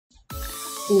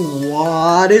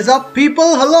What is up,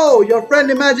 people? Hello, your friend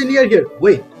Imagineer here.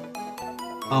 Wait,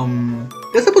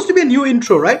 there's supposed to be a new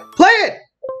intro, right? Play it!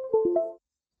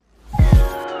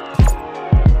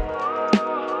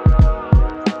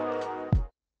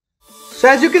 So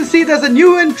as you can see, there's a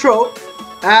new intro,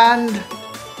 and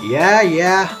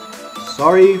yeah,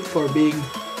 sorry for being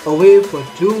away for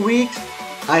 2 weeks.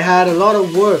 I had a lot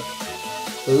of work,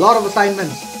 a lot of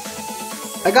assignments.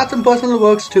 I got some personal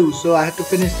works too, so I had to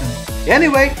finish them.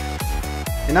 Anyway,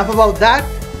 enough about that.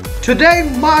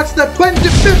 Today marks the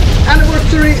 25th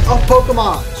anniversary of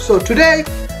Pokemon. So today,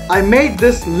 I made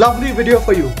this lovely video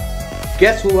for you.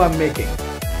 Guess who I'm making?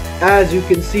 As you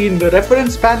can see in the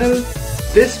reference panel,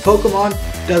 this Pokemon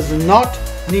does not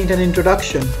need an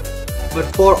introduction.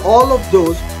 But for all of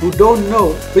those who don't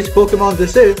know which Pokemon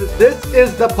this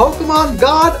is the Pokemon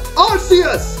God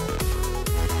Arceus!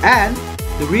 And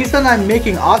the reason I'm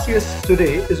making Arceus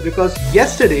today is because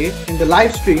yesterday in the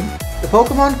live stream, the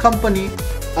Pokemon company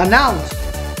announced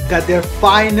that they're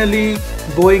finally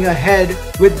going ahead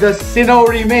with the Sinnoh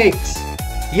remakes.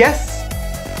 Yes,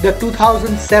 the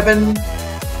 2007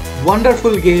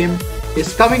 wonderful game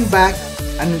is coming back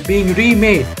and being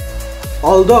remade.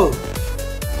 Although,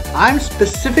 I'm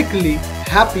specifically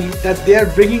happy that they are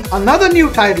bringing another new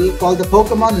title called the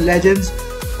Pokemon Legends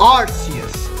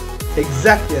Arceus.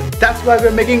 Exactly, and that's why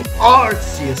we're making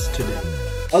Arceus today.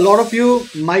 A lot of you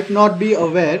might not be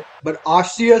aware, but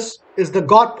Arceus is the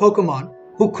god Pokemon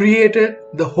who created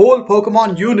the whole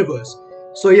Pokemon universe.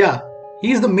 So yeah,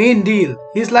 he's the main deal.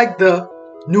 He's like the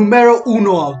numero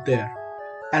uno out there.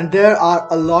 And there are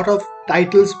a lot of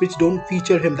titles which don't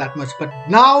feature him that much, but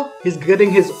now he's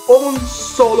getting his own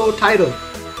solo title.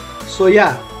 So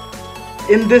yeah,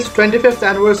 in this 25th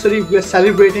anniversary, we're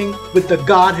celebrating with the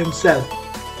god himself.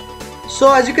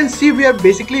 So as you can see, we are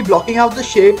basically blocking out the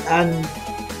shape, and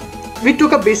we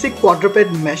took a basic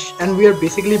quadruped mesh and we are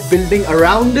basically building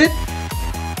around it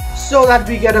so that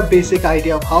we get a basic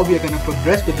idea of how we are going to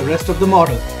progress with the rest of the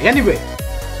model. Anyway,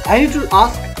 I need to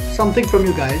ask something from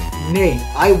you guys. Nay,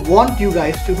 I want you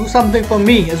guys to do something for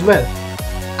me as well.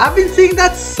 I've been seeing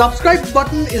that subscribe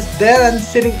button is there and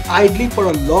sitting idly for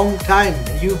a long time.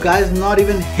 You guys not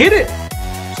even hit it.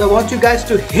 So I want you guys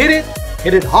to hit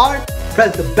it hard.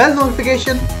 Press the bell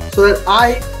notification so that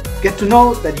I get to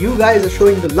know that you guys are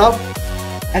showing the love,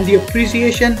 and the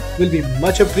appreciation will be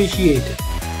much appreciated.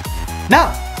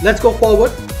 Now, let's go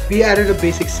forward. We added a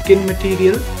basic skin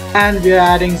material and we are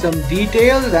adding some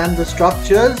details and the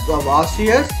structures of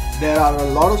Arceus. There are a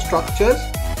lot of structures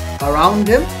around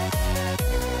him.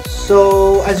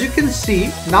 So as you can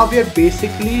see, now we are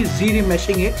basically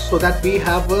Z-remeshing it so that we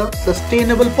have a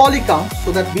sustainable poly count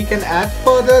so that we can add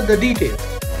further the details.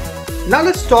 Now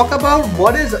let's talk about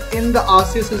what is in the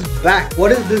Arceus's back.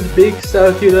 What is this big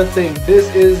circular thing?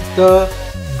 This is the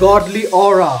godly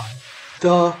aura.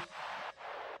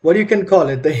 What you can call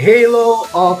it, the halo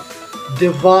of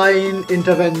divine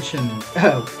intervention,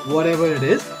 whatever it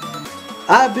is.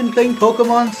 I've been playing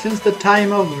Pokemon since the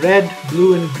time of red,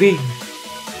 blue and green.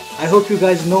 I hope you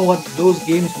guys know what those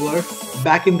games were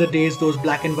back in the days, those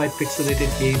black and white pixelated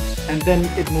games. And then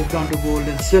it moved on to gold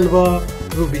and silver,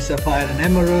 ruby, sapphire and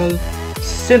emerald,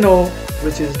 Sinnoh,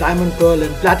 which is diamond, pearl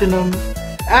and platinum,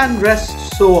 and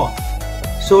rest so on.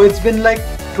 So it's been like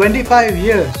 25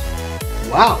 years.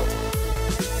 Wow.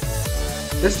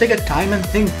 Let's take a time and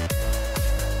think.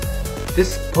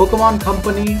 This Pokemon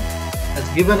company has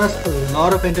given us a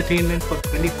lot of entertainment for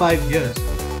 25 years.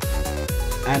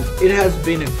 And it has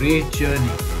been a great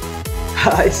journey.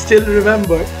 I still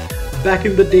remember back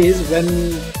in the days when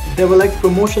there were like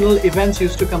promotional events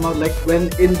used to come out, like when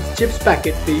in chips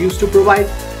packet they used to provide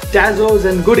Tazos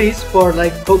and goodies for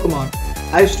like Pokemon.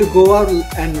 I used to go out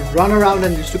and run around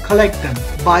and used to collect them,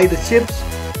 buy the chips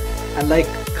and like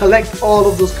collect all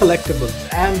of those collectibles.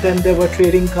 And then there were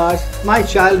trading cards. My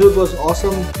childhood was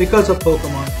awesome because of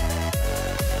Pokemon.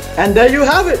 And there you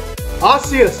have it,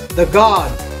 Arceus, the god,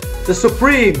 the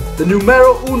supreme, the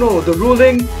numero uno, the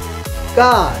ruling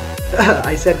god.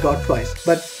 I said god twice,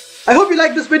 but I hope you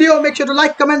like this video. Make sure to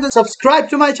like, comment and subscribe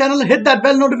to my channel. Hit that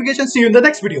bell notification. See you in the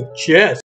next video. Cheers.